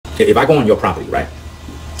if I go on your property, right,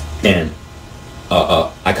 and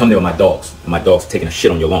I come there with my dogs, and my dog's taking a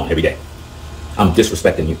shit on your lawn every day, I'm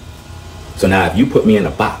disrespecting you. So now if you put me in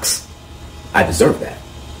a box, I deserve that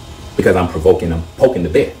because I'm provoking, I'm poking the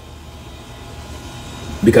bear.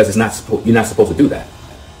 Because you're not supposed to do that.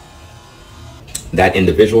 That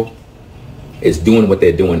individual is doing what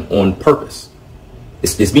they're doing on purpose.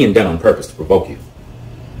 It's being done on purpose to provoke you.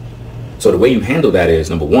 So the way you handle that is,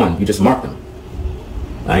 number one, you just mark them.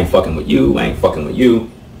 I ain't fucking with you. I ain't fucking with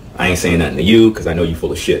you. I ain't saying nothing to you because I know you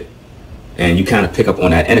full of shit. And you kind of pick up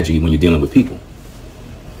on that energy when you're dealing with people.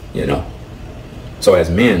 You know? So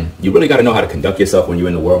as men, you really got to know how to conduct yourself when you're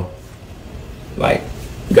in the world. Like,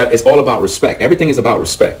 it's all about respect. Everything is about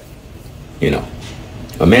respect. You know?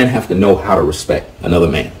 A man have to know how to respect another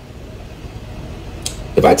man.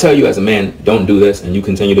 If I tell you as a man, don't do this, and you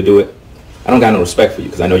continue to do it, I don't got no respect for you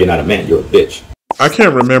because I know you're not a man. You're a bitch. I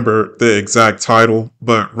can't remember the exact title,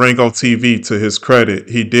 but RingoTV, to his credit,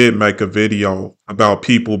 he did make a video about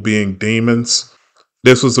people being demons.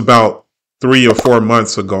 This was about 3 or 4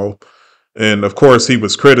 months ago. And of course, he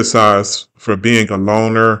was criticized for being a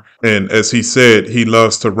loner. And as he said, he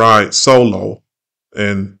loves to ride solo.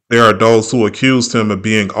 And there are those who accused him of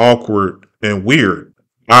being awkward and weird.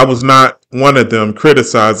 I was not one of them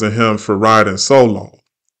criticizing him for riding solo.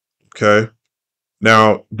 Okay.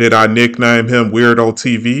 Now, did I nickname him Weirdo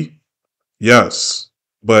TV? Yes,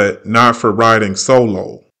 but not for riding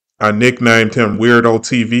solo. I nicknamed him Weirdo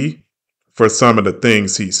TV for some of the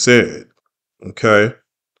things he said. Okay.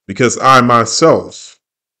 Because I myself,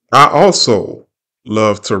 I also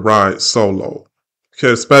love to ride solo.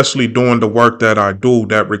 Okay, especially doing the work that I do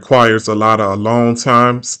that requires a lot of alone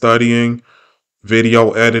time, studying,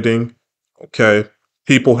 video editing. Okay,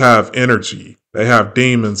 people have energy. They have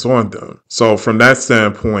demons on them. So from that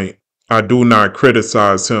standpoint, I do not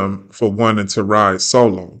criticize him for wanting to ride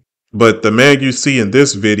solo. But the man you see in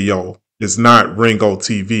this video is not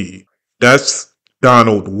RingoTV. That's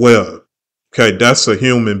Donald Webb. Okay, that's a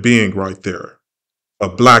human being right there. A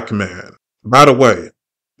black man. By the way,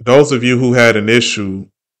 those of you who had an issue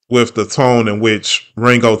with the tone in which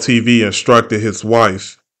RingoTV instructed his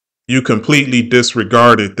wife, you completely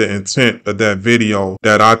disregarded the intent of that video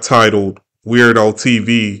that I titled Weirdo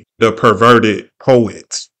TV, the Perverted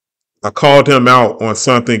Poet. I called him out on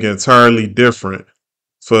something entirely different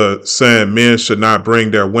for saying men should not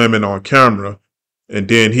bring their women on camera. And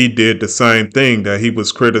then he did the same thing that he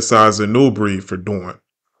was criticizing New Breed for doing.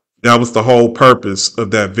 That was the whole purpose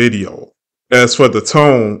of that video. As for the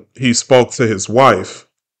tone he spoke to his wife,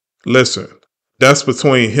 listen, that's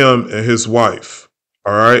between him and his wife.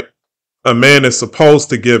 All right? A man is supposed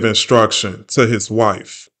to give instruction to his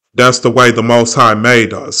wife. That's the way the Most High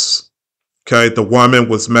made us. Okay? The woman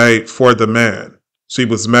was made for the man. She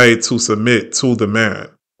was made to submit to the man.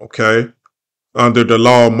 Okay? Under the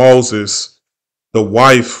law of Moses, the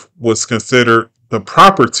wife was considered the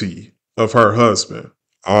property of her husband.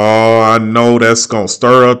 Oh, I know that's going to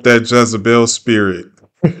stir up that Jezebel spirit.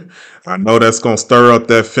 I know that's going to stir up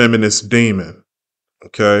that feminist demon.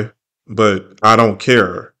 Okay? But I don't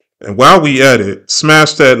care. And while we edit,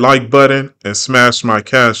 smash that like button and smash my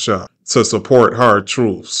Cash App to support hard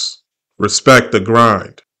truths. Respect the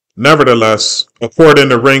grind. Nevertheless, according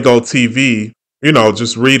to RingoTV,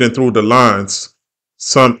 just reading through the lines,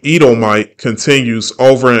 some Edomite continues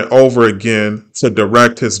over and over again to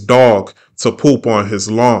direct his dog to poop on his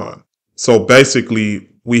lawn. So basically,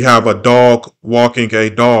 we have a dog walking a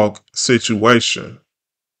dog situation.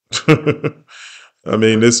 I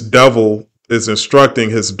mean, this devil is instructing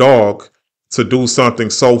his dog to do something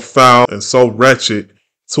so foul and so wretched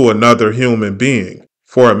to another human being.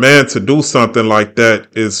 For a man to do something like that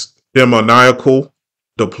is demoniacal,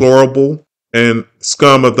 deplorable, and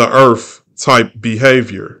scum of the earth type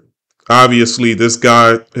behavior. Obviously, this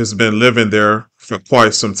guy has been living there for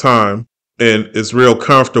quite some time and is real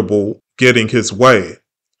comfortable getting his way.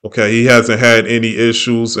 Okay, he hasn't had any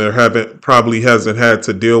issues and probably hasn't had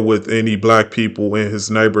to deal with any black people in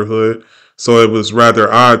his neighborhood. So it was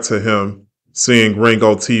rather odd to him seeing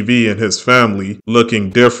RingoTV and his family looking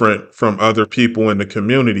different from other people in the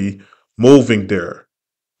community moving there.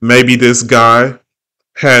 Maybe this guy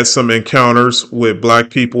had some encounters with black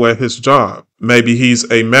people at his job. Maybe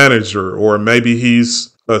he's a manager, or maybe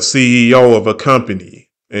he's a CEO of a company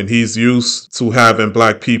and he's used to having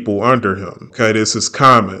black people under him. Okay, this is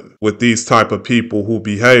common with these type of people who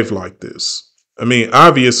behave like this. I mean,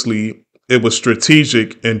 obviously, it was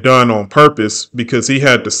strategic and done on purpose because he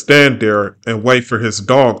had to stand there and wait for his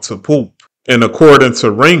dog to poop. And according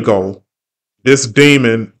to Ringo, this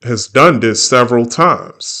demon has done this several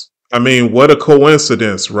times. I mean, what a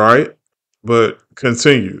coincidence, right? But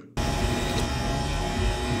continue.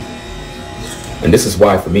 And this is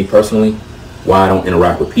why, for me personally, why I don't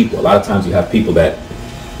interact with people. A lot of times you have people that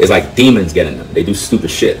it's like demons get in them. They do stupid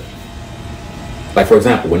shit. Like, for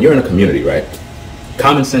example, when you're in a community, right?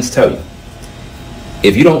 Common sense tell you,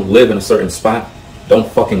 if you don't live in a certain spot,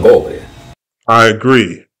 don't fucking go over there. I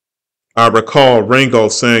agree. I recall Ringo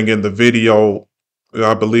saying in the video,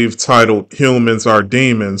 I believe titled Humans Are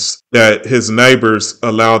Demons, that his neighbors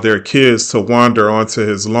allow their kids to wander onto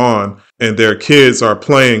his lawn and their kids are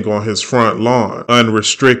playing on his front lawn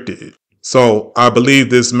unrestricted. So I believe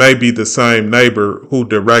this may be the same neighbor who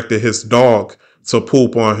directed his dog to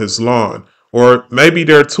poop on his lawn. Or maybe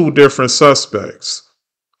they're two different suspects.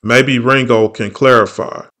 Maybe Ringo can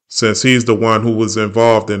clarify, since he's the one who was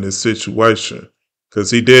involved in this situation.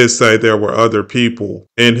 Because he did say there were other people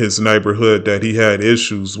in his neighborhood that he had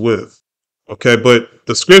issues with. Okay, but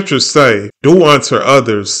the scriptures say, do unto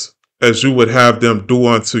others as you would have them do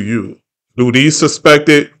unto you. Do these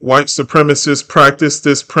suspected white supremacists practice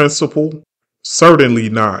this principle? Certainly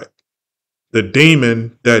not. The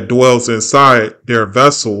demon that dwells inside their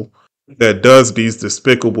vessel that does these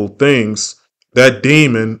despicable things, that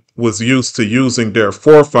demon was used to using their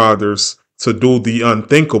forefathers to do the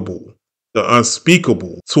unthinkable, the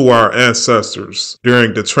unspeakable to our ancestors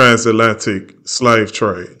during the transatlantic slave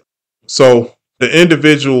trade. So the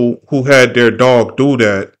individual who had their dog do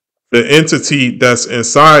that, the entity that's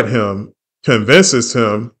inside him convinces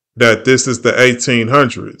him that this is the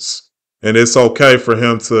 1800s and it's okay for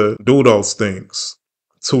him to do those things.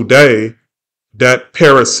 Today, that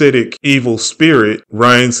parasitic evil spirit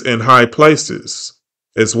reigns in high places.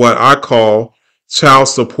 It's what I call child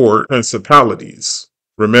support principalities.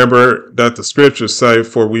 Remember that the scriptures say,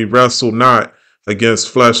 for we wrestle not against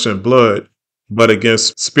flesh and blood, but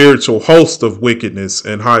against spiritual hosts of wickedness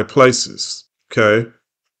in high places. Okay?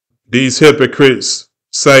 These hypocrites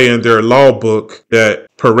say in their law book that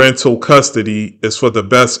parental custody is for the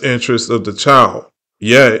best interest of the child.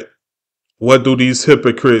 Yet, what do these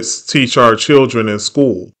hypocrites teach our children in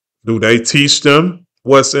school? Do they teach them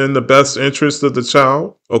what's in the best interest of the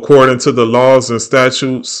child according to the laws and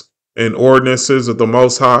statutes and ordinances of the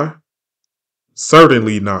Most High?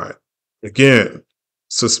 Certainly not. Again,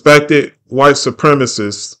 suspected white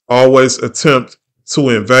supremacists always attempt to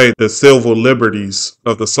invade the civil liberties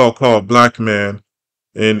of the so-called black man,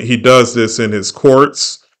 and he does this in his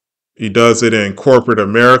courts, he does it in corporate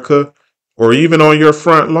America, or even on your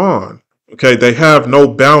front lawn. Okay, they have no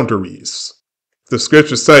boundaries. The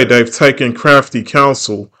scriptures say they've taken crafty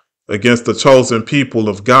counsel against the chosen people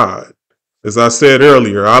of God. As I said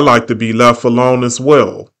earlier, I like to be left alone as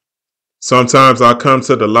well. Sometimes I come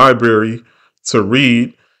to the library to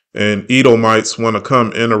read, and Edomites want to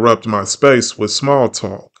come interrupt my space with small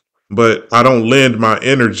talk. But I don't lend my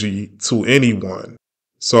energy to anyone.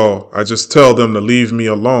 So I just tell them to leave me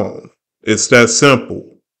alone. It's that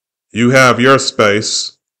simple. You have your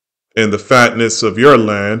space and the fatness of your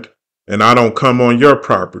land, and I don't come on your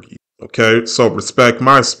property. Okay, so respect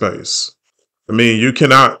my space. I mean, you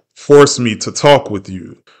cannot force me to talk with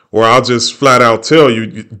you, or I'll just flat out tell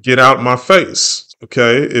you, get out my face.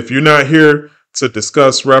 Okay, if you're not here to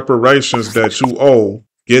discuss reparations that you owe,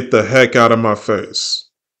 get the heck out of my face.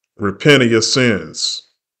 Repent of your sins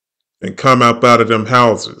and come up out of them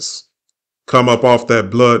houses. Come up off that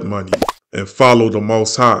blood money and follow the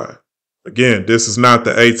Most High. Again, this is not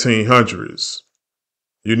the 1800s.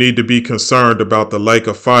 You need to be concerned about the lake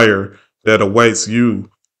of fire that awaits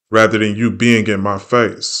you rather than you being in my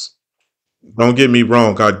face. Don't get me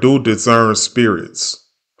wrong, I do discern spirits.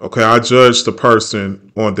 Okay, I judge the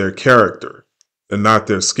person on their character and not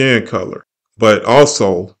their skin color. But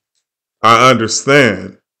also, I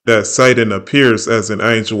understand that Satan appears as an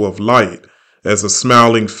angel of light, as a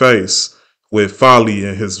smiling face with folly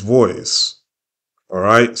in his voice. All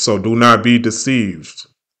right, so do not be deceived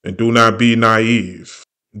and do not be naive.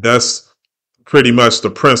 That's pretty much the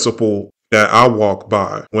principle that I walk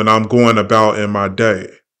by when I'm going about in my day.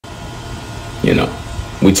 You know,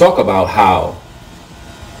 we talk about how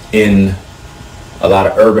in a lot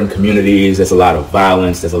of urban communities, there's a lot of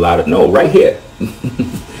violence, there's a lot of, no, right here.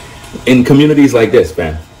 In communities like this,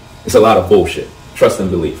 fam, it's a lot of bullshit. Trust and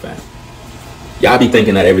believe, fam. Y'all be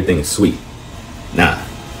thinking that everything is sweet. Nah.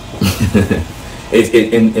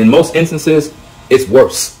 In most instances, it's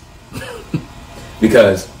worse.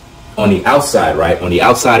 Because on the outside, right? On the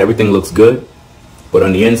outside, everything looks good. But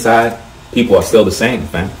on the inside, people are still the same,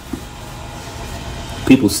 fam.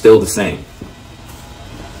 People still the same.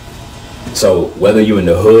 So whether you're in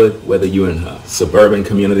the hood, whether you're in a suburban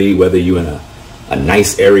community, whether you're in a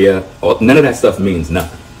nice area, none of that stuff means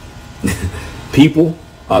nothing. People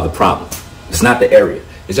are the problem. It's not the area.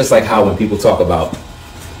 It's just like how when people talk about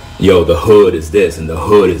yo, the hood is this and the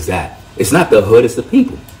hood is that. It's not the hood, it's the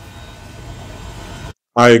people.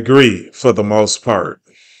 I agree for the most part,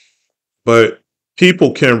 but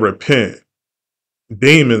people can repent.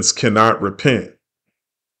 Demons cannot repent.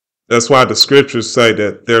 That's why the scriptures say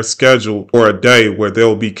that they're scheduled for a day where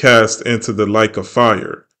they'll be cast into the lake of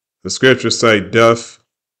fire. The scriptures say death,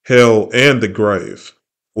 hell, and the grave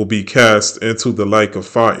will be cast into the lake of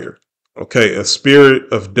fire. Okay, a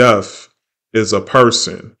spirit of death is a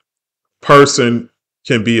person. Person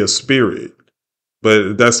can be a spirit,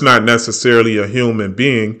 but that's not necessarily a human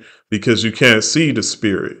being because you can't see the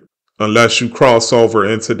spirit unless you cross over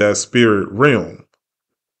into that spirit realm.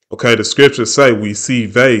 Okay, the scriptures say we see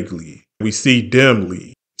vaguely, we see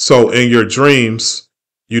dimly. So in your dreams,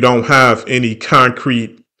 you don't have any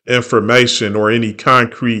concrete information or any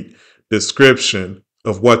concrete description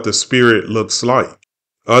of what the spirit looks like.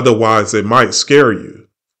 Otherwise, it might scare you.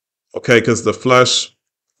 Okay, because the flesh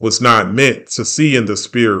was not meant to see in the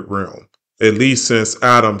spirit realm, at least since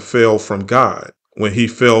Adam fell from God, when he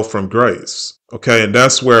fell from grace. Okay, and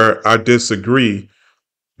that's where I disagree,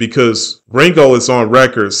 because Ringo is on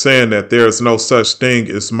record saying that there is no such thing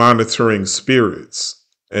as monitoring spirits,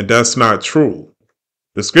 and that's not true.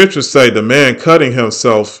 The scriptures say the man cutting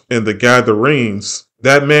himself in the gatherings,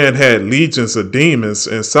 that man had legions of demons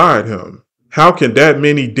inside him. How can that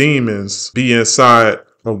many demons be inside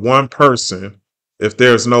of one person if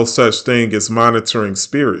there's no such thing as monitoring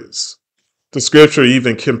spirits? The scripture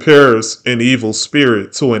even compares an evil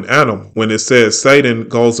spirit to an animal when it says Satan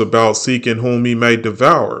goes about seeking whom he may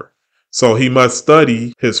devour. So he must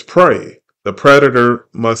study his prey. The predator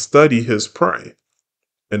must study his prey.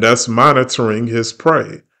 And that's monitoring his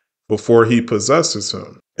prey before he possesses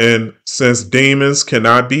him. And since demons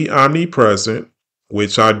cannot be omnipresent,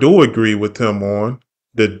 which I do agree with him on,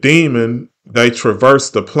 the demon, they traverse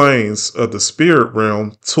the planes of the spirit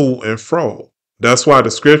realm to and fro. That's why the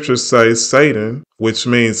scriptures say Satan, which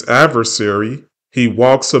means adversary, he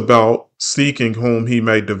walks about seeking whom he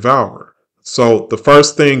may devour. So the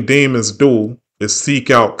first thing demons do is seek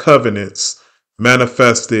out covenants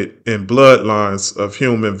manifested in bloodlines of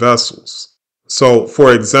human vessels. So,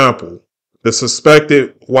 for example, the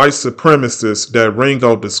suspected white supremacist that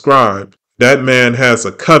Ringo described, that man has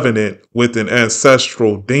a covenant with an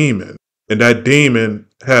ancestral demon. And that demon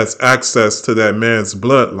has access to that man's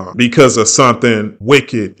bloodline because of something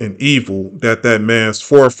wicked and evil that that man's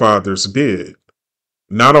forefathers did.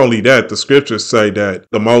 Not only that, the scriptures say that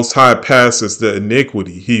the Most High passes the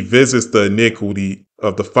iniquity. He visits the iniquity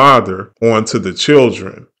of the father onto the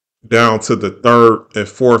children, down to the third and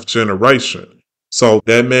fourth generation. So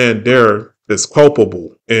that man there is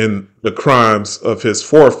culpable in the crimes of his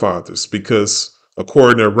forefathers because,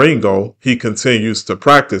 according to Ringo, he continues to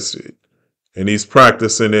practice it. And he's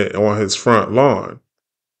practicing it on his front lawn.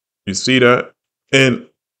 You see that? And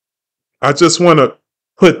I just want to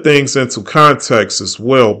put things into context as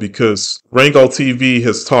well, because RingoTV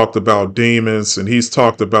has talked about demons and he's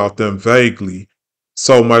talked about them vaguely,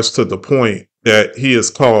 so much to the point that he has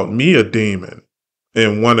called me a demon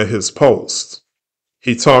in one of his posts.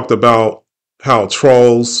 He talked about how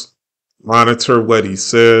trolls monitor what he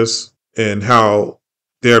says and how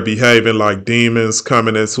they're behaving like demons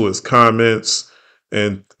coming into his comments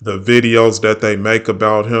and the videos that they make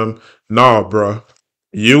about him. Nah, bruh.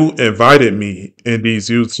 You invited me in these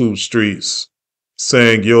YouTube streets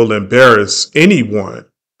saying you'll embarrass anyone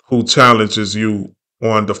who challenges you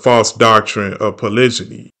on the false doctrine of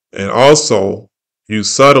polygyny. And also, you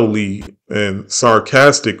subtly and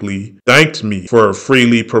sarcastically thanked me for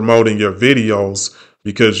freely promoting your videos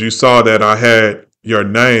because you saw that I had your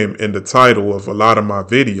name in the title of a lot of my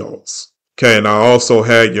videos. Okay, and I also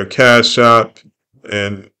had your Cash App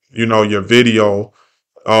and, you know, your video,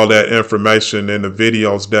 all that information in the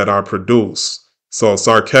videos that I produce. So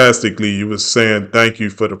sarcastically, you was saying thank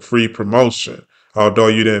you for the free promotion, although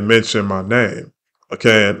you didn't mention my name.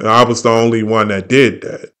 Okay, and I was the only one that did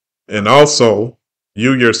that. And also,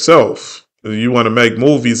 you yourself, you want to make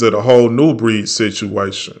movies of the whole new breed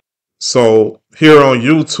situation. So here on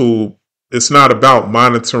YouTube, it's not about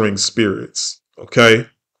monitoring spirits, okay?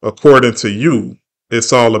 According to you,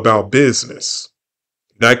 it's all about business.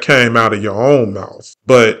 That came out of your own mouth.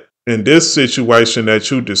 But in this situation that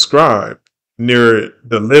you described, near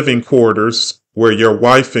the living quarters where your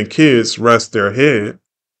wife and kids rest their head,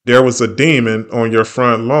 there was a demon on your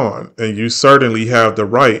front lawn, and you certainly have the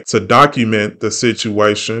right to document the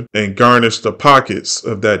situation and garnish the pockets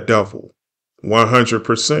of that devil.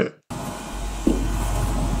 100%.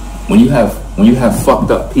 When you have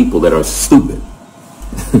fucked up people that are stupid,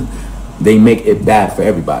 they make it bad for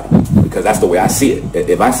everybody, because that's the way I see it.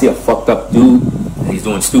 If I see a fucked up dude and he's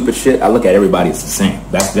doing stupid shit, I look at everybody as the same.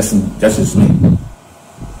 That's just me.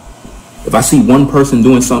 If I see one person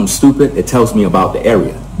doing something stupid, it tells me about the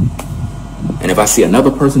area. And if I see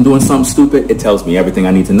another person doing something stupid, it tells me everything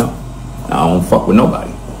I need to know. I don't fuck with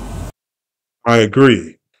nobody. I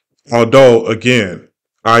agree. Although, again,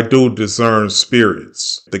 I do discern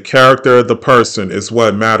spirits. The character of the person is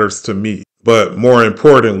what matters to me. But more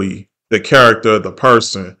importantly, the character of the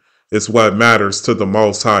person is what matters to the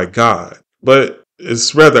Most High God. But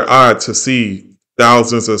it's rather odd to see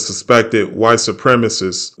thousands of suspected white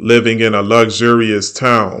supremacists living in a luxurious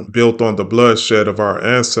town built on the bloodshed of our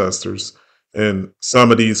ancestors, and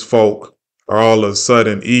some of these folk are all of a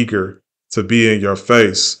sudden eager to be in your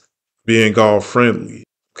face, being all friendly.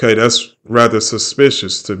 Okay, that's rather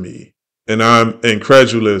suspicious to me. And I'm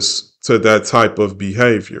incredulous to that type of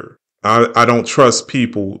behavior. I don't trust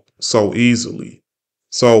people so easily.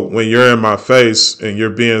 So when you're in my face and you're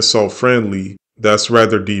being so friendly, that's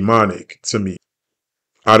rather demonic to me.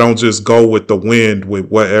 I don't just go with the wind with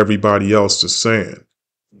what everybody else is saying.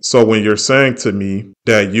 So when you're saying to me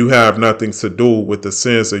that you have nothing to do with the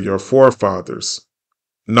sins of your forefathers,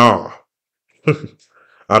 nah,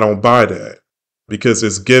 I don't buy that, because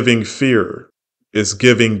it's giving fear, it's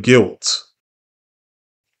giving guilt.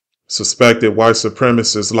 Suspected white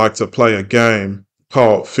supremacists like to play a game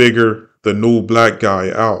called Figure the New Black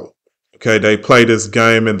Guy Out. Okay, they play this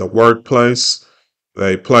game in the workplace,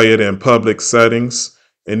 they play it in public settings,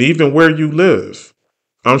 and even where you live.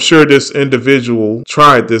 I'm sure this individual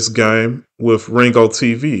tried this game with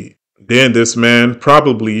RingoTV. Then this man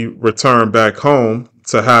probably returned back home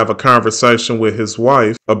to have a conversation with his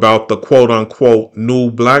wife about the quote-unquote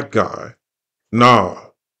new black guy. Nah,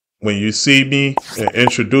 when you see me and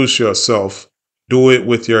introduce yourself, do it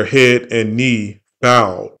with your head and knee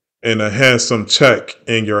bowed and a handsome check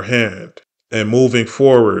in your hand. And moving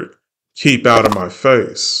forward, keep out of my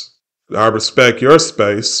face. I respect your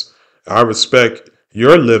space. I respect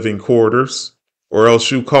your living quarters, or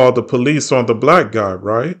else you call the police on the black guy,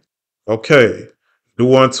 right? Okay,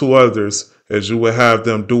 do unto others as you would have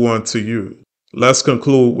them do unto you. Let's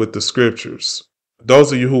conclude with the scriptures.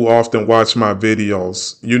 Those of you who often watch my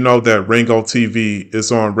videos, you know that RingoTV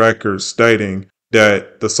is on record stating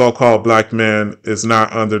that the so-called black man is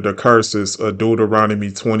not under the curses of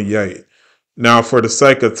Deuteronomy 28. Now, for the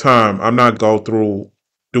sake of time, I'm not going to go through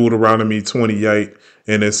Deuteronomy 28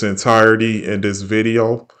 in its entirety in this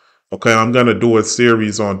video. Okay, I'm going to do a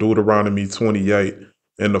series on Deuteronomy 28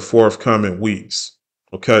 in the forthcoming weeks.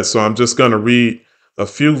 Okay, so I'm just going to read a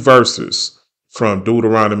few verses from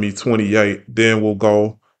Deuteronomy 28. Then we'll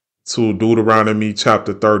go to Deuteronomy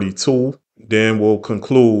chapter 32. Then we'll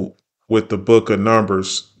conclude with the book of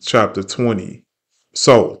Numbers chapter 20.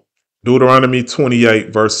 So Deuteronomy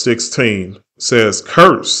 28 verse 16 says,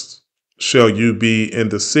 "Cursed shall you be in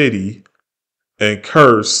the city, and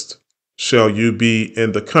cursed shall you be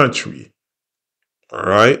in the country." All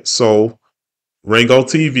right. So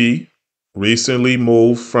RingoTV recently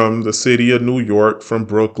moved from the city of New York, from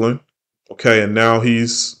Brooklyn. Okay. And now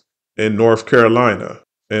he's in North Carolina,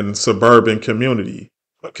 in suburban community.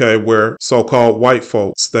 Okay. Where so-called white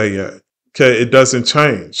folks stay at. Okay. It doesn't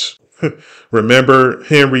change. Remember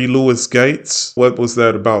Henry Louis Gates? What was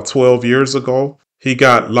that, about 12 years ago? He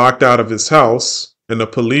got locked out of his house and the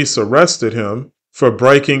police arrested him for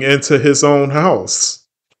breaking into his own house.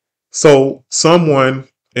 So someone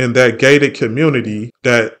in that gated community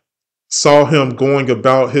that saw him going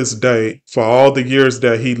about his day for all the years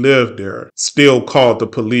that he lived there still called the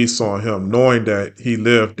police on him, knowing that he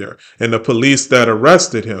lived there. And the police that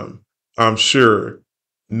arrested him, I'm sure,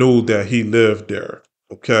 knew that he lived there.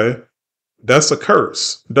 Okay? That's a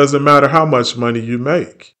curse. Doesn't matter how much money you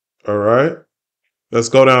make. All right? Let's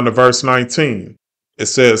go down to verse 19. It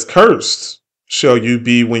says, "Cursed shall you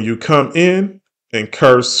be when you come in, and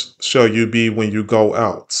cursed shall you be when you go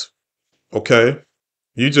out." Okay?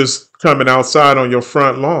 You just coming outside on your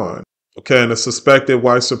front lawn. Okay? And the suspected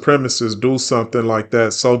white supremacists do something like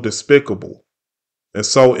that, so despicable and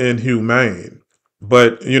so inhumane.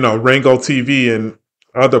 But, you know, RingoTV and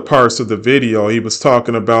other parts of the video, he was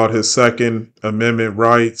talking about his Second Amendment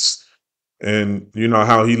rights and, you know,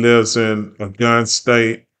 how he lives in a gun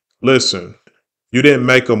state. Listen, you didn't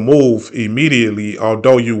make a move immediately,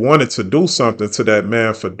 although you wanted to do something to that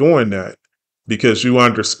man for doing that, because you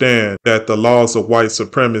understand that the laws of white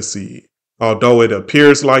supremacy, although it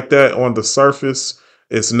appears like that on the surface,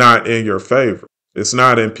 it's not in your favor. It's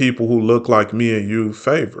not in people who look like me and you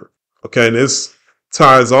favor. Okay, and this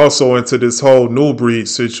ties also into this whole new breed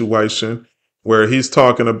situation where he's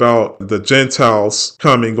talking about the Gentiles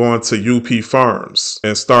coming onto UP farms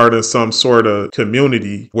and starting some sort of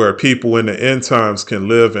community where people in the end times can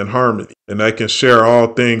live in harmony and they can share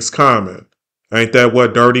all things common. Ain't that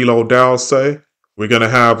what Dirty Low Dow say? We're going to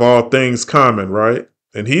have all things common, right?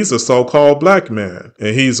 And he's a so-called black man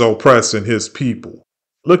and he's oppressing his people.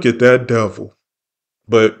 Look at that devil.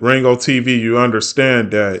 But Ringo TV, you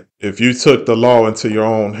understand that if you took the law into your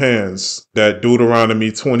own hands, that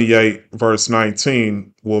Deuteronomy 28 verse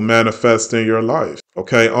 19 will manifest in your life.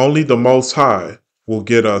 Okay, only the Most High will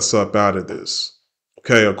get us up out of this.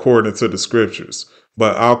 Okay, according to the scriptures.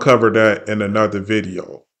 But I'll cover that in another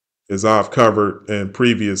video, as I've covered in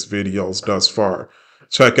previous videos thus far.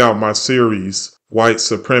 Check out my series, White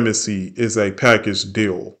Supremacy is a Package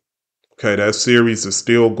Deal. Okay, that series is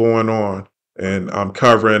still going on. And I'm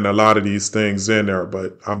covering a lot of these things in there,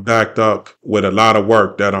 but I'm backed up with a lot of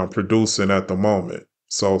work that I'm producing at the moment.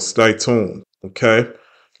 So stay tuned, okay?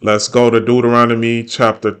 Let's go to Deuteronomy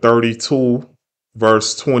chapter 32,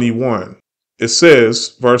 verse 21. It says,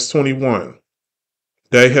 verse 21,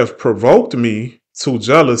 they have provoked me to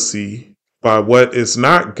jealousy by what is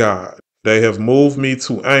not God. They have moved me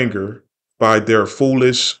to anger by their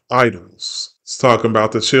foolish idols. It's talking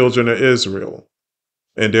about the children of Israel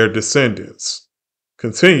and their descendants.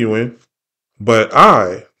 Continuing, but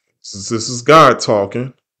I, this is God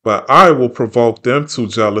talking, but I will provoke them to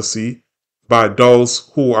jealousy by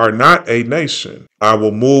those who are not a nation. I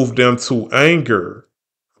will move them to anger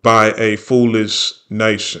by a foolish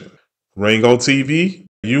nation. Ringo TV,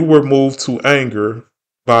 you were moved to anger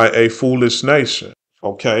by a foolish nation.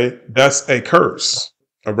 Okay, that's a curse.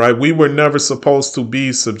 All right, we were never supposed to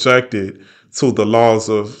be subjected to the laws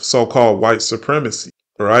of so-called white supremacy.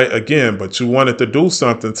 Right? Again, but you wanted to do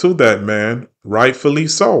something to that man, rightfully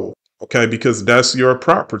so. Okay, because that's your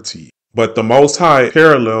property. But the Most High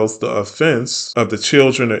parallels the offense of the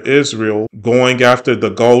children of Israel going after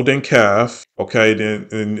the golden calf. Okay, then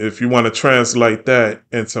and if you want to translate that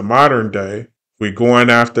into modern day, we're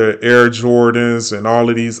going after Air Jordans and all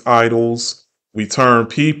of these idols. We turn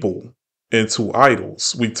people into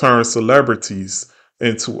idols. We turn celebrities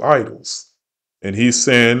into idols. And he's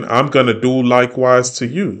saying, I'm going to do likewise to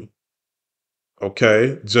you.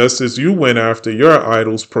 Okay, just as you went after your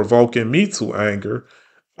idols, provoking me to anger,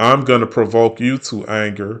 I'm going to provoke you to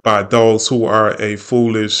anger by those who are a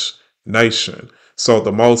foolish nation. So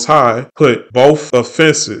the Most High put both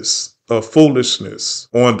offenses of foolishness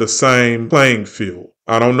on the same playing field.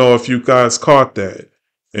 I don't know if you guys caught that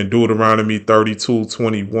in Deuteronomy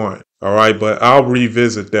 32:21. All right, but I'll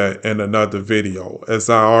revisit that in another video, as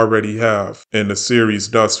I already have in the series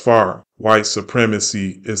thus far. White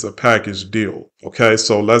supremacy is a package deal. Okay,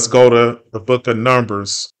 so let's go to the book of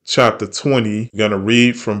Numbers, chapter 20. I'm going to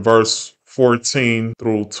read from verse 14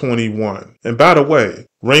 through 21. And by the way,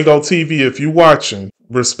 Ringo TV, if you're watching,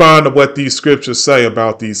 respond to what these scriptures say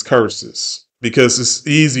about these curses. Because it's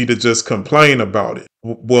easy to just complain about it.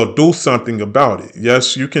 Well, do something about it.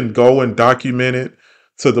 Yes, you can go and document it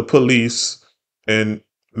to the police and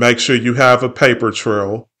make sure you have a paper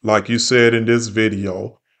trail, like you said in this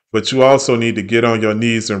video. But you also need to get on your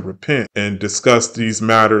knees and repent and discuss these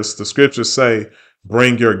matters. The scriptures say,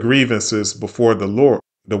 bring your grievances before the Lord.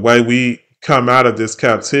 The way we come out of this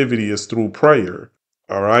captivity is through prayer.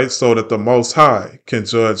 All right, so that the Most High can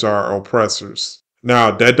judge our oppressors.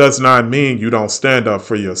 Now, that does not mean you don't stand up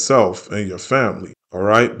for yourself and your family, all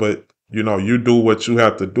right? But, you do what you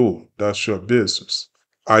have to do. That's your business.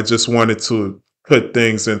 I just wanted to put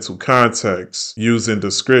things into context using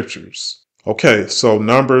the scriptures. Okay, so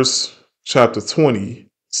Numbers chapter 20,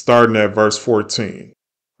 starting at verse 14.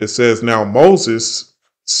 It says, now Moses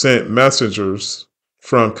sent messengers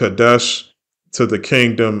from Kadesh to the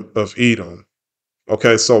kingdom of Edom.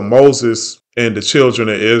 Okay, so Moses and the children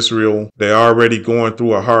of Israel, they're already going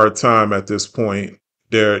through a hard time at this point.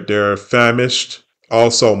 They're famished.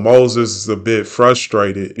 Also, Moses is a bit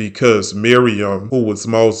frustrated because Miriam, who was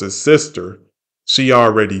Moses' sister, she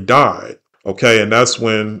already died. Okay, and that's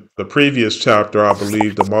when the previous chapter, I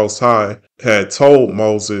believe the Most High had told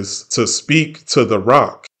Moses to speak to the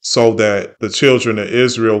rock so that the children of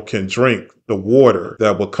Israel can drink the water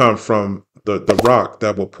that will come from the rock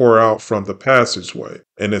that will pour out from the passageway.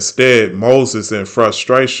 And instead, Moses, in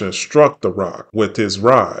frustration, struck the rock with his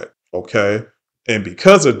rod. Okay. And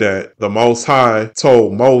because of that, the Most High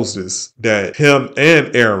told Moses that him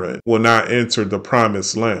and Aaron will not enter the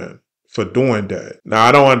promised land for doing that. Now,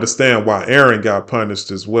 I don't understand why Aaron got punished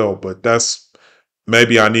as well, but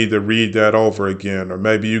maybe I need to read that over again, or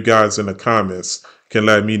maybe you guys in the comments can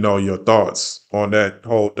let me know your thoughts on that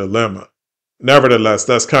whole dilemma. Nevertheless,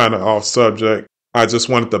 that's kind of off subject. I just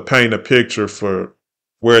wanted to paint a picture for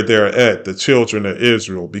where they're at, the children of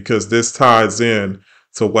Israel, because this ties in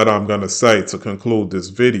to what I'm going to say to conclude this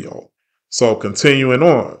video. So continuing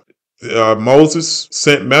on, Moses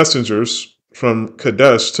sent messengers from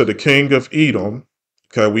Kadesh to the king of Edom.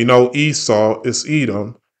 Okay, we know Esau is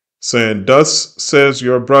Edom, saying, "Thus says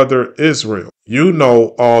your brother Israel, you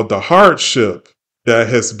know all the hardship that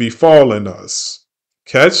has befallen us."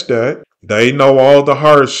 Catch that. They know all the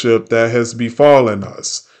hardship that has befallen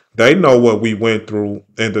us. They know what we went through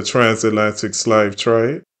in the transatlantic slave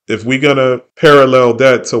trade. If we're going to parallel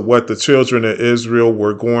that to what the children of Israel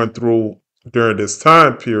were going through during this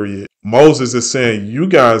time period, Moses is saying, you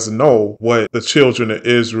guys know what the children of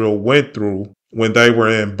Israel went through when they were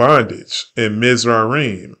in bondage in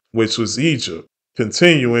Mizraim, which was Egypt.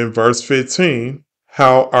 Continuing, verse 15,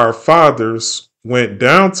 how our fathers went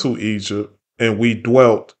down to Egypt, and we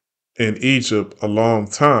dwelt in Egypt a long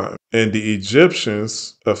time, and the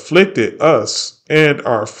Egyptians afflicted us and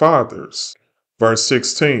our fathers. Verse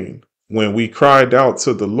 16, when we cried out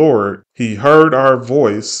to the Lord, he heard our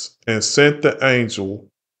voice and sent the angel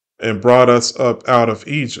and brought us up out of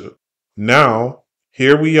Egypt. Now,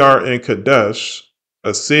 here we are in Kadesh,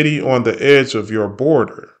 a city on the edge of your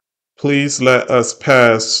border. Please let us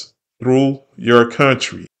pass through your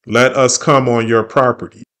country. Let us come on your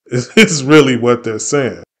property. It's really what they're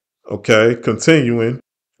saying. Okay, continuing.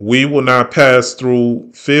 We will not pass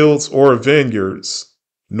through fields or vineyards,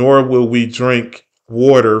 nor will we drink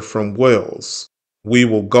water from wells. We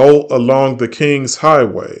will go along the king's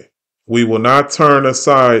highway. We will not turn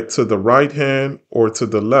aside to the right hand or to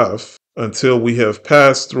the left until we have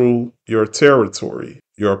passed through your territory,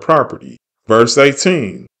 your property. Verse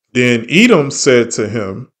 18. Then Edom said to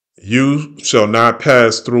him, you shall not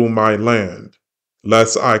pass through my land,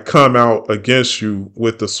 lest I come out against you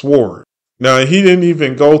with the sword. Now, he didn't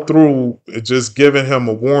even go through just giving him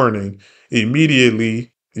a warning.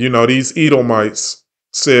 Immediately, these Edomites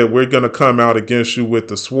said, we're going to come out against you with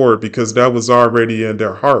the sword, because that was already in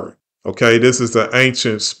their heart. Okay, this is an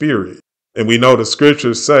ancient spirit. And we know the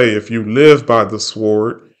scriptures say, if you live by the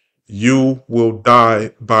sword, you will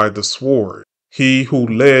die by the sword. He who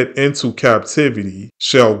led into captivity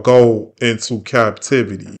shall go into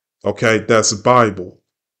captivity. Okay, that's Bible,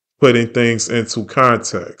 putting things into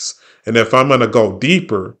context. And if I'm going to go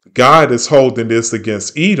deeper, God is holding this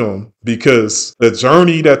against Edom because the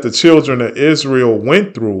journey that the children of Israel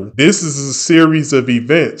went through, this is a series of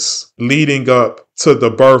events leading up to the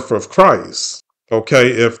birth of Christ. Okay,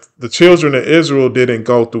 if the children of Israel didn't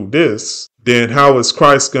go through this, then how is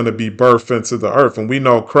Christ going to be birthed into the earth? And we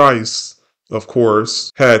know Christ, of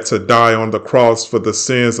course, had to die on the cross for the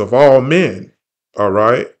sins of all men. All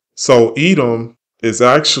right. So Edom is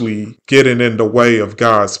actually getting in the way of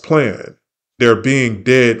God's plan. They're being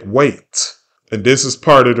dead weight. And this is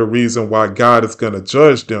part of the reason why God is going to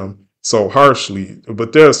judge them so harshly.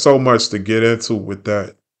 But there's so much to get into with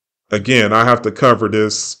that. Again, I have to cover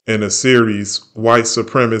this in a series. White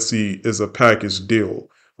supremacy is a package deal.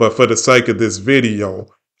 But for the sake of this video,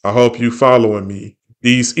 I hope you following me.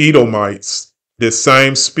 These Edomites, this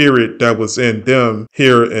same spirit that was in them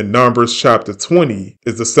here in Numbers chapter 20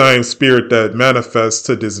 is the same spirit that manifests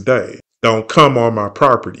to this day. Don't come on my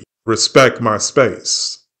property. Respect my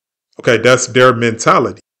space. Okay, that's their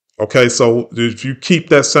mentality. Okay, so if you keep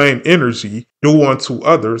that same energy, do unto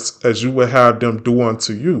others as you would have them do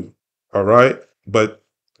unto you. All right, but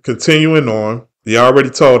continuing on, they already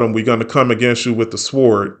told them we're going to come against you with the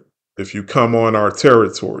sword if you come on our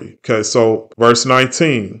territory. Okay, so verse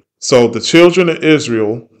 19. So the children of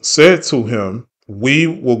Israel said to him, we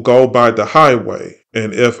will go by the highway,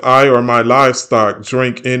 and if I or my livestock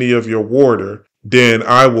drink any of your water, then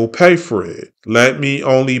I will pay for it. Let me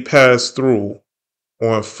only pass through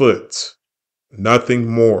on foot,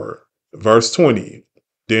 nothing more. Verse 20.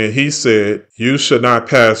 Then he said, you should not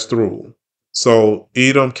pass through. So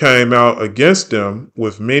Edom came out against them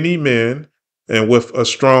with many men and with a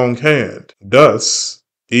strong hand. Thus,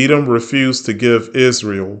 Edom refused to give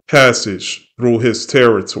Israel passage through his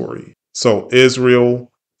territory. So Israel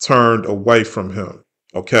turned away from him.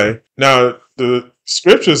 Okay. Now, the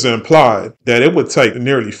scriptures imply that it would take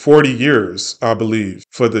nearly 40 years, I believe,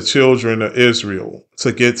 for the children of Israel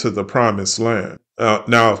to get to the promised land.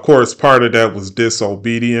 Now, of course, part of that was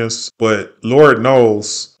disobedience, but Lord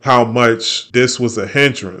knows how much this was a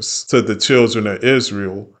hindrance to the children of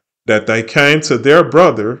Israel, that they came to their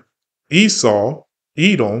brother Esau,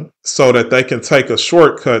 Edom, so that they can take a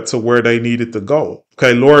shortcut to where they needed to go.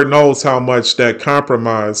 Okay, Lord knows how much that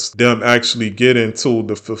compromised them actually getting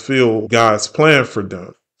to fulfill God's plan for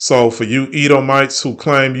them. So for you Edomites who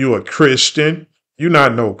claim you a Christian, You're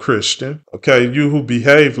not no Christian. Okay. You who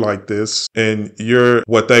behave like this and you're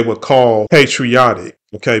what they would call patriotic.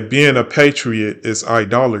 Okay. Being a patriot is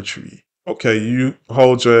idolatry. Okay. You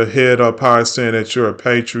hold your head up high saying that you're a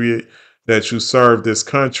patriot, that you serve this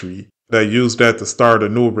country. They use that to start a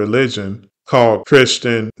new religion called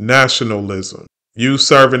Christian nationalism. You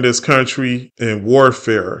serving this country in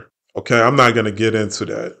warfare. Okay. I'm not going to get into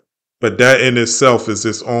that. But that in itself is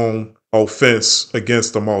its own offense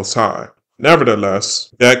against the Most High. Nevertheless,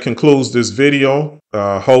 that concludes this video.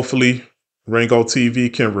 Hopefully, Ringo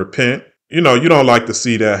TV can repent. You know, you don't like to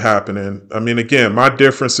see that happening. I mean, again, my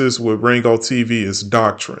differences with Ringo TV is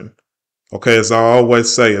doctrine. Okay, as I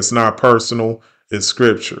always say, it's not personal, it's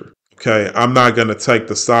scripture. Okay, I'm not going to take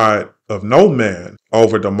the side of no man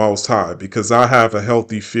over the Most High because I have a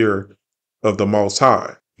healthy fear of the Most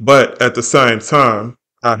High. But at the same time,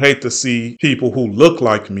 I hate to see people who look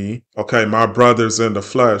like me, okay, my brothers in the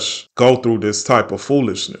flesh, go through this type of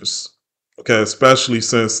foolishness. Okay, especially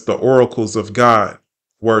since the oracles of God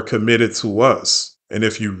were committed to us. And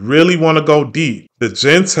if you really want to go deep, the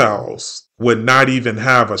Gentiles would not even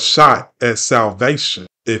have a shot at salvation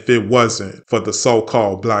if it wasn't for the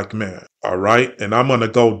so-called black man. All right. And I'm going to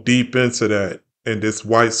go deep into that. And this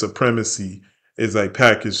white supremacy is a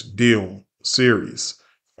package deal series.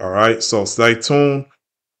 All right. So stay tuned.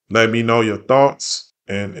 Let me know your thoughts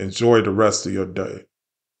and enjoy the rest of your day.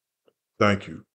 Thank you.